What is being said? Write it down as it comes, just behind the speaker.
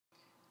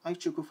Hi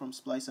Chuku from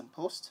Splice and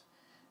Post,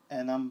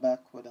 and I'm back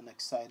with an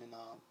exciting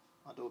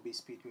Adobe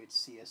Speedgrade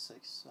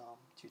CS6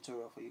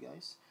 tutorial for you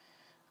guys.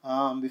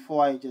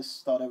 Before I just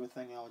start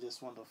everything, I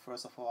just want to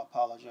first of all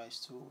apologize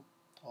to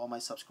all my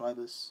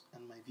subscribers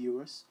and my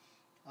viewers.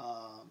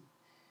 Um,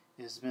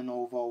 it's been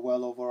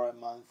well over a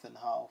month and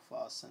a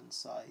half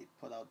since I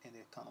put out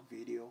any kind of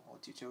video or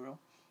tutorial.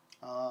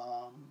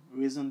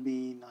 Reason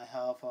being, I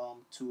have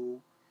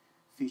two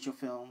feature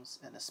films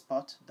and a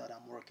spot that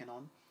I'm working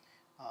on.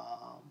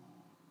 Um,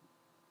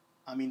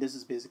 I mean, this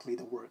is basically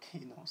the work,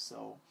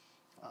 so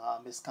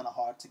it's kind of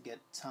hard to get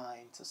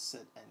time to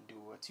sit and do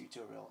a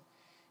tutorial.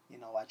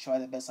 I try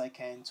the best I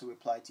can to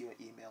reply to your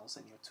emails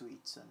and your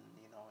tweets and,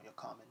 your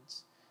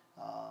comments.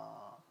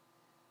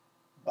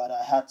 But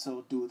I had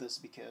to do this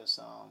because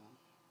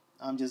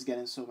I'm just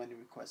getting so many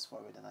requests for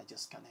it and I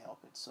just can't help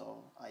it.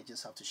 So I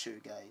just have to show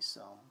you guys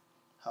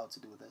how to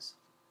do this.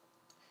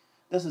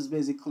 This is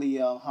basically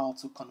how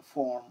to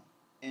conform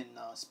in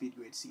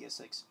Speedgrade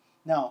CS6.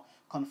 Now,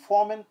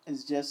 conforming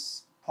is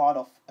just part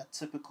of a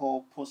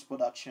typical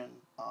post-production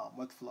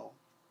workflow.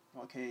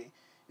 Okay,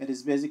 it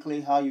is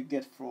basically how you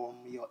get from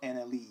your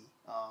NLE,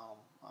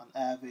 an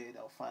Avid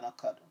or Final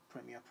Cut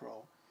Premiere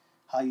Pro,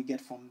 how you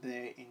get from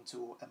there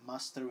into a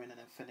mastering and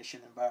a finishing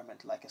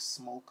environment like a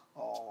Smoke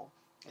or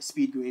a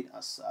Speedgrade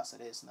as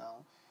it is now.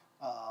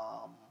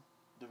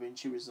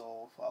 DaVinci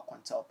Resolve,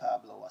 Quantel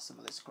Pablo,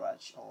 Assimilate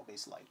Scratch, or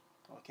Basslight.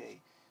 Okay,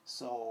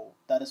 so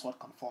that is what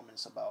conforming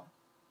is about.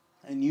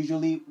 And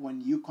usually when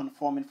you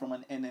conforming from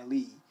an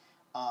NLE,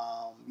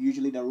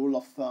 usually the rule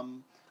of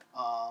thumb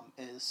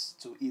is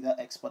to either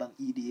export an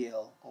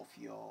EDL of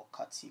your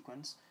cut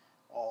sequence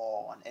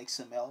or an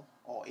XML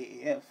or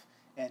AAF.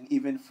 And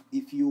even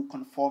if you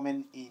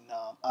conforming in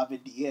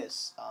Avid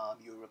DS,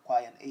 you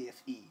require an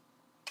AFE.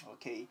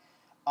 Okay.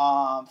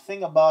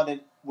 Thing about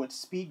it with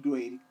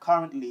Speedgrade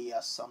currently,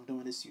 as I'm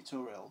doing this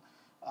tutorial,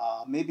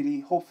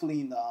 maybe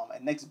hopefully in a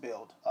next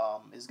build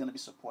is going to be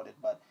supported,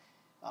 but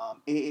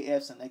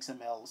AAFs and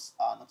XMLs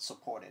are not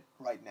supported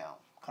right now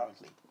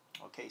currently.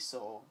 Okay,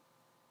 so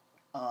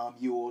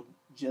you would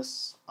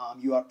just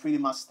you are pretty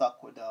much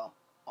stuck with the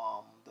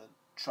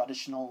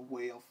traditional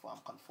way of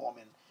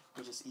conforming,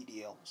 which is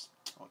EDLs.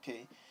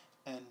 Okay,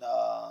 and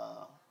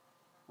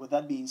with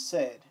that being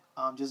said,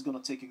 I'm just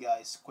gonna take you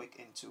guys quick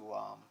into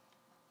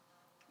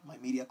my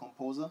media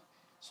composer,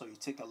 so you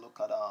take a look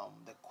at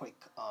the quick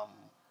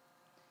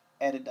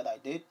edit that I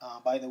did.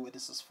 By the way,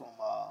 this is from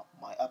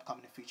my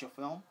upcoming feature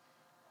film,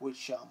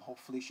 which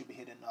hopefully should be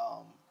hitting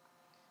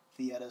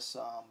theaters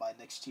by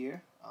next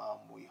year.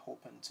 We're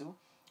hoping to.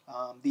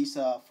 These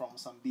are from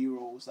some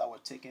B-rolls that were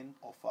taken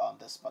of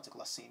this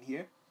particular scene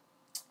here.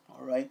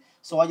 All right,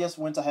 so I just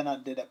went ahead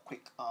and did a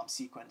quick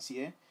sequence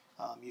here.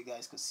 You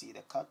guys could see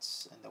the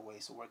cuts and the way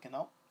it's working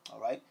out. All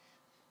right,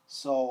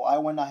 so I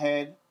went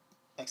ahead,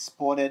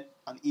 exported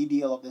an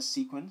EDL of this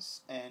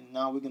sequence, and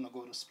now we're gonna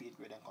go to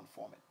Speedgrade and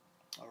conform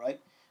it. All right,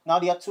 now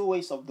there are two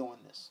ways of doing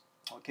this.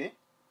 Okay,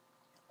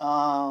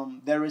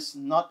 there is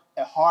not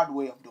a hard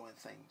way of doing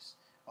things.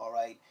 All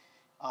right,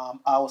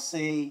 I will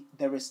say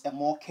there is a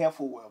more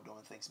careful way of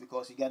doing things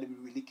because you got to be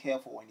really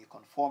careful when you're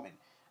conforming,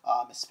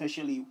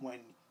 especially when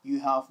you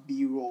have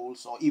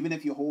B-rolls or even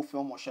if your whole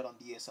film was shot on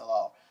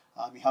DSLR.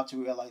 You have to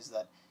realize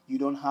that you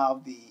don't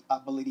have the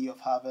ability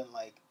of having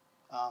like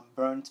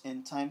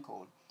burnt-in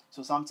timecode.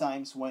 So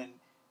sometimes when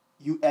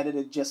you edit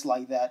it just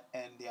like that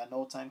and there are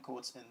no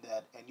timecodes in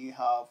that, and you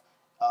have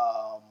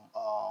um,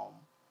 um,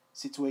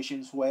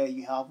 situations where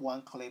you have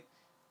one clip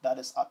that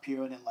is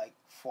appearing in like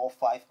 4 or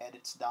 5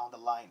 edits down the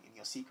line in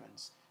your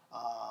sequence,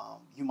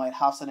 you might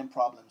have certain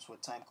problems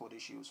with timecode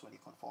issues when you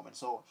conform it.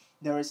 So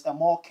there is a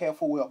more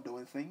careful way of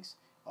doing things,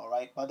 all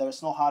right, but there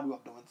is no hard way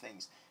of doing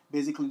things.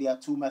 Basically, there are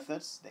two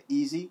methods: the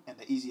easy and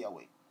the easier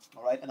way.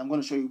 All right, and I'm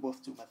going to show you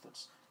both two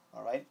methods.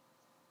 All right.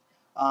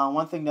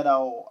 One thing that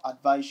I'll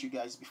advise you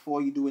guys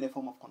before you do any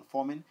form of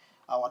conforming,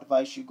 I'll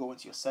advise you go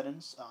into your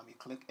settings. You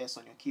click S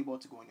on your keyboard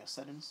to go in your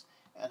settings,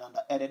 and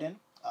under editing,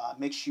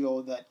 make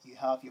sure that you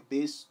have your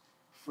base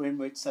frame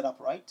rate set up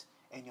right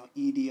and your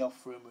EDL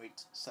frame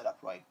rate set up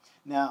right.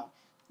 Now,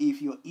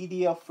 if your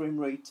EDL frame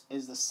rate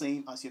is the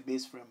same as your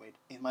base frame rate,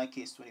 in my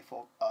case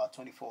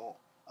 24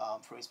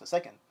 frames per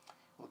second,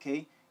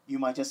 okay, you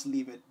might just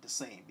leave it the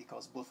same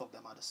because both of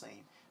them are the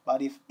same.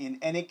 But if in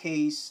any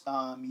case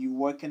you're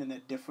working in a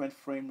different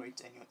frame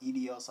rate and your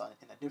EDLs are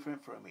in a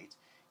different frame rate,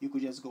 you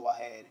could just go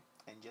ahead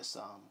and just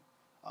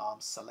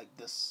select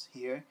this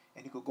here,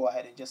 and you could go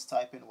ahead and just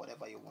type in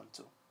whatever you want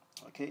to.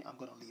 Okay, I'm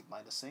going to leave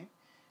mine the same,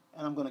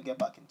 and I'm going to get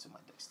back into my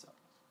desktop.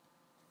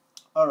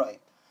 All right,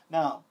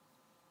 now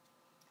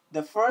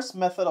the first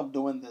method of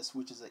doing this,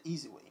 which is the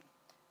easy way,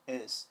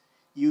 is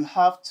you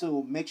have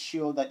to make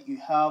sure that you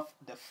have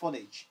the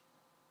footage.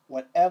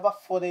 Whatever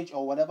footage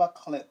or whatever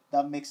clip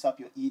that makes up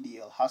your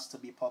EDL has to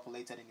be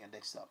populated in your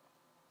desktop.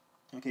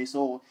 Okay,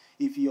 so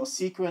if your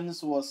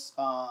sequence was,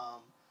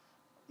 about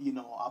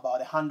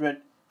 100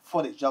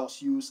 footage that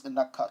was used in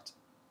that cut,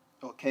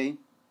 okay,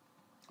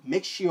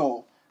 make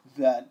sure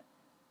that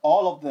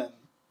all of them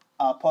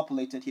are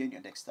populated here in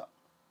your desktop.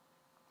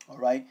 All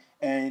right,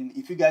 and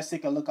if you guys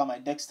take a look at my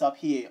desktop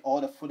here,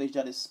 all the footage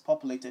that is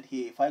populated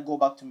here, if I go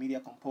back to Media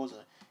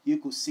Composer, you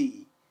could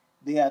see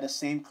they are the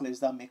same clips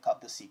that make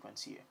up the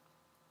sequence here.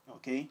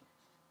 Okay,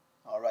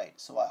 all right,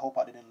 so I hope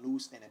I didn't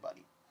lose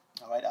anybody.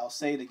 All right, I'll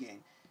say it again.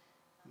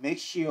 Make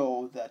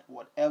sure that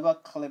whatever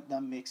clip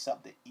that makes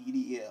up the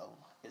EDL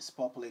is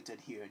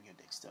populated here in your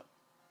desktop.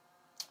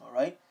 All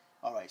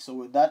right, so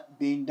with that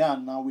being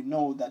done, now we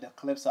know that the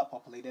clips are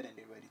populated and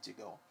they're ready to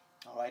go.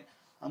 All right,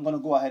 I'm going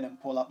to go ahead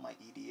and pull up my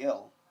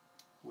EDL,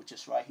 which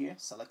is right here.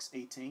 Selects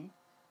 18.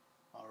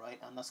 All right,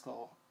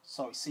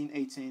 scene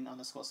 18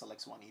 underscore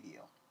selects 1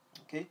 EDL.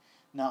 Okay,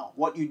 now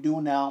what you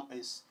do now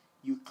is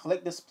you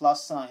click this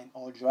plus sign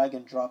or drag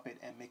and drop it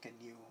and make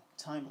a new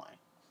timeline.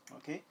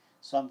 Okay,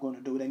 so I'm going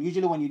to do it, and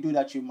usually when you do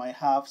that, you might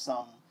have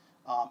some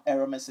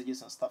error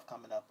messages and stuff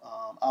coming up.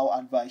 I'll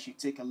advise you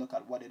take a look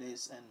at what it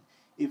is, and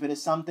if it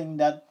is something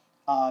that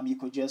you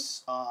could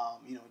just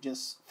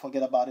just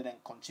forget about it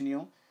and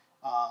continue,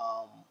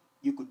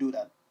 you could do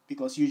that,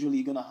 because usually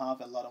you're gonna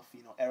have a lot of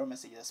error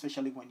messages,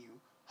 especially when you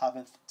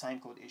having time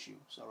code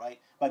issues. All right,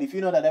 but if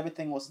you know that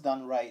everything was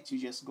done right, you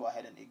just go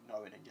ahead and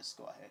ignore it and just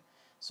go ahead.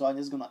 So I'm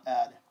just gonna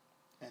add,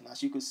 and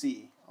as you can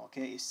see,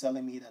 okay, it's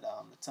telling me that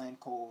the time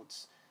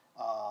codes,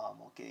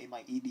 okay,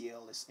 my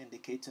EDL is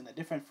indicating a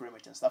different frame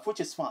rate and stuff, which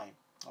is fine.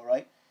 All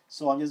right,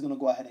 so I'm just gonna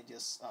go ahead and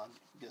just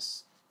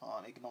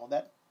ignore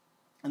that.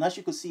 And as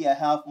you can see, I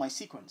have my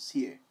sequence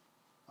here.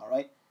 All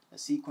right, the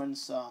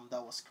sequence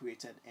that was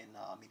created in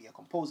Media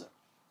Composer.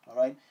 All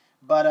right,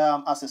 but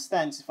as it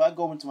stands, if I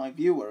go into my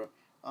viewer,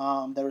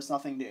 there is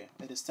nothing there.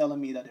 It is telling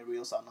me that the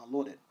reels are not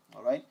loaded.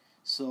 All right,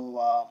 so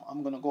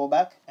I'm gonna go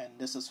back, and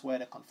this is where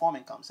the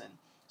conforming comes in.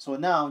 So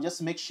now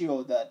just make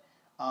sure that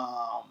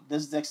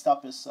this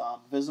desktop is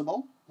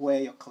visible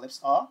where your clips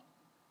are.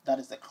 That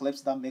is the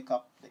clips that make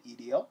up the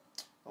EDL.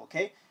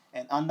 Okay,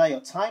 and under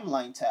your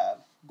timeline tab,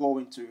 go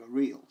into your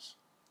reels,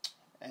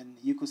 and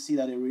you could see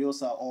that the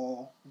reels are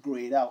all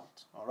grayed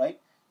out. All right,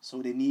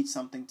 so they need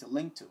something to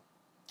link to.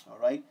 All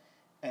right,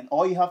 and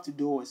all you have to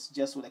do is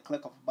just with a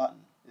click of a button,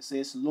 it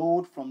says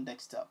load from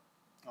desktop.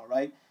 All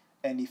right,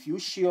 and if you're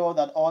sure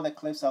that all the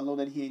clips are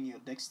loaded here in your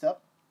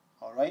desktop,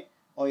 all right,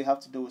 all you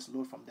have to do is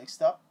load from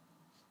desktop.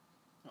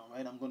 All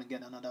right, I'm going to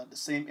get the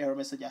same error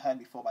message I had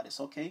before, but it's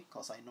okay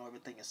because I know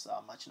everything is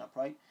matching up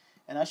right.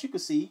 And as you can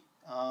see,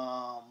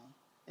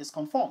 it's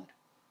conformed.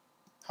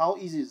 How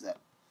easy is that?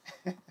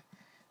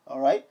 All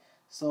right,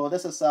 so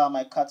this is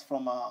my cut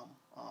from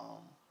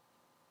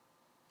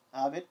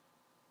Avid.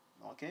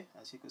 Okay,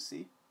 as you can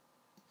see,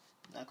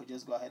 I could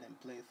just go ahead and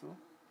play through.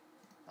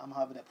 I'm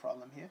having a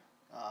problem here,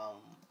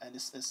 and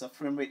it's a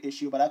frame rate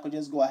issue, but I could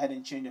just go ahead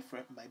and change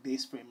my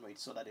base frame rate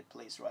so that it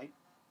plays right.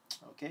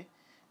 Okay,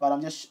 but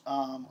I'm just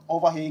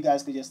over here. You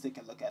guys could just take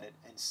a look at it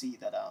and see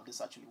that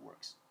this actually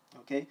works.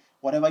 Okay,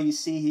 whatever you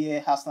see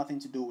here has nothing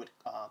to do with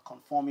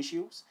conform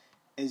issues.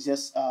 It's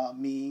just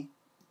me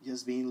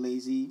just being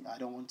lazy. I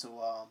don't want to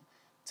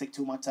take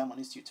too much time on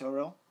this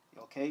tutorial.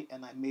 Okay,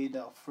 and I made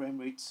the frame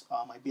rate,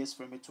 my base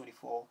frame rate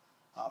 24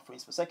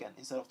 frames per second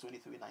instead of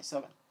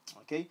 2397.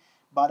 Okay,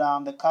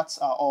 but the cuts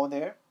are all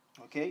there.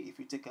 Okay, if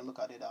you take a look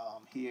at it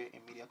here in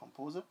Media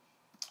Composer,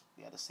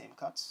 they are the same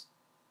cuts.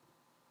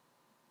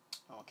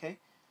 Okay,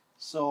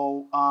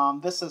 so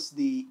this is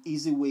the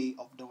easy way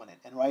of doing it,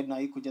 and right now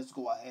you could just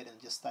go ahead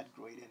and just start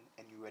grading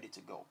and you're ready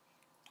to go.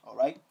 All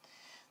right,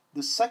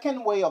 the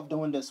second way of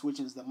doing this,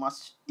 which is the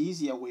much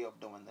easier way of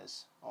doing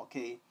this,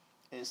 okay,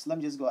 is, let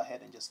me just go ahead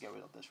and just get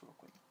rid of this real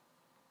quick,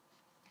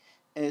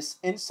 is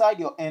inside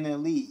your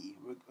NLE,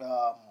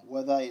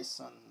 whether it's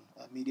on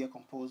a Media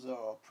Composer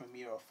or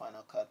Premiere or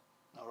Final Cut.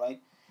 All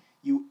right,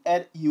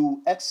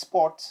 you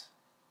export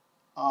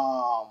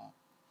a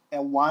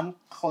one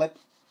clip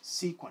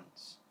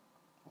sequence.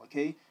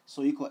 Okay,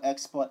 so you could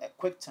export a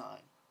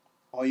QuickTime,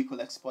 or you could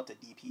export a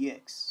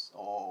DPX,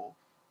 or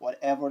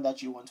whatever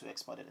that you want to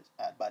export it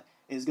at, but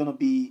it's going to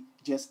be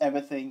just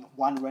everything,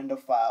 one render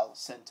file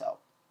sent out.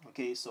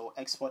 Okay, so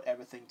export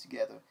everything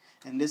together.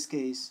 In this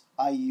case,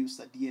 I use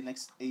the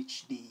DNX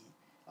HD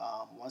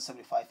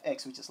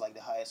 175X, which is like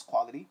the highest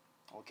quality.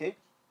 Okay,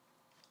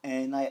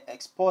 and I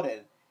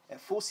exported a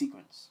full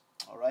sequence.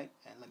 All right,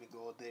 and let me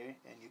go there,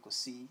 and you can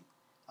see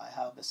I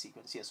have the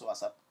sequence here. So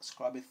as I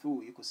scrub it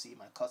through, you can see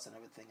my cuts and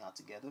everything are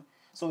together.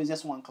 So it's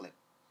just one clip.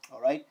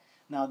 All right,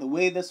 now the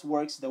way this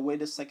works, the way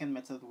the second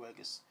method works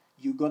is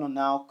you're gonna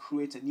now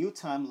create a new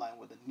timeline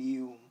with a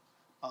new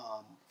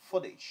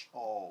footage,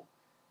 or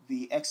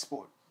the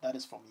export that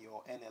is from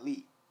your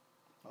NLE,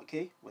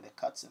 okay, with the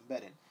cuts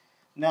embedded.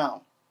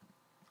 Now,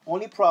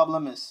 only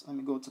problem is, let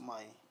me go to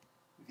my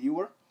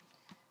viewer.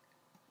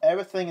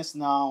 Everything is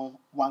now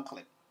one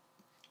clip,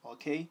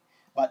 okay,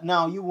 but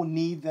now you will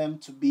need them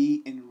to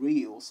be in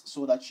reels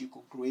so that you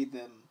could grade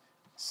them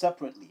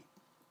separately.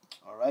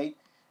 All right,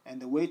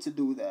 and the way to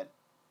do that,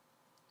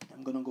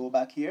 I'm gonna go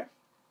back here.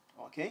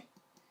 Okay,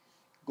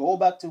 go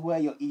back to where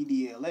your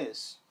EDL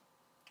is.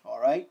 All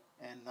right,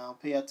 and now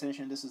pay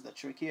attention, this is the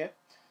trick here.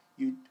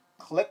 You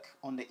click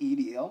on the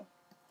EDL,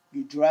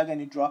 you drag and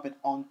you drop it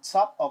on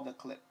top of the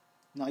clip.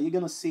 Now you're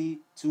gonna see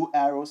two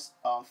arrows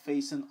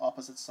facing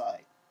opposite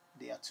side.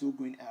 They are two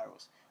green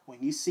arrows.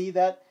 When you see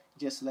that,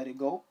 just let it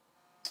go,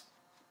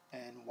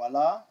 and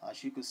voila,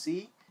 as you can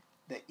see,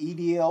 the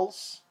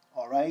EDLs,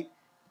 all right,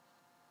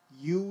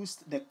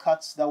 used the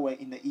cuts that were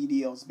in the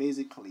EDLs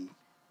basically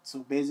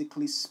to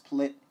basically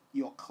split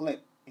your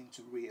clip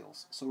into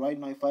reels. So right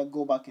now, if I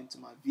go back into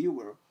my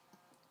viewer,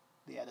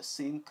 they are the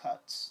same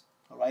cuts,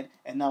 all right.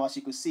 And now, as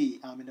you can see,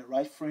 I'm in the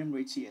right frame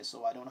rate here,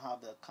 so I don't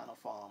have the kind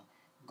of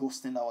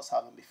ghosting that I was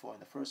having before in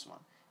the first one.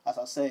 As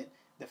I said,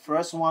 the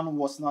first one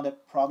was not a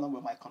problem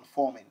with my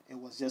conforming. It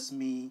was just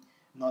me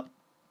not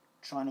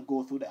trying to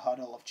go through the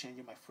hurdle of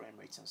changing my frame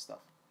rates and stuff,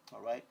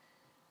 all right.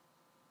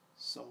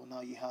 So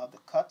now you have the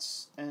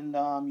cuts, and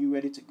you're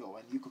ready to go,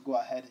 and you could go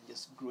ahead and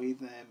just grade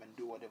them and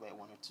do whatever you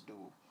wanted to do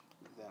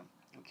with them.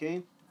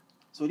 Okay,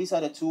 so these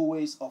are the two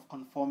ways of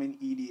conforming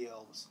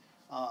EDLs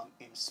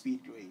in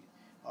SpeedGrade.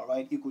 All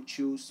right, you could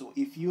choose. So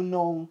if you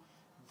know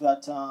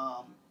that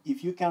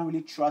if you can't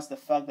really trust the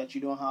fact that you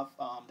don't have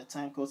the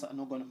time codes are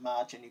not going to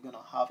match and you're going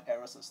to have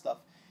errors and stuff,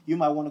 you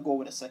might want to go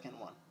with the second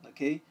one.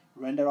 Okay,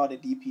 render out the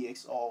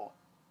DPX or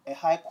a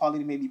high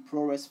quality, maybe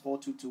ProRes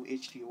 422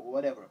 HD or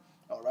whatever.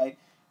 All right,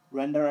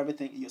 render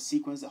everything, your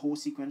sequence, the whole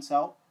sequence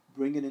out,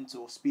 bring it into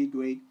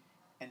SpeedGrade,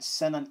 and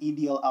send an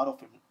EDL out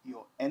of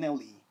your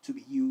NLE to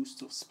be used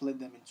to split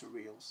them into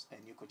reels,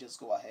 and you could just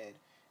go ahead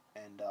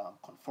and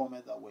conform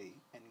it that way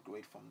and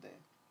grade from there.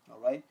 All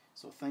right,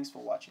 so thanks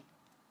for watching.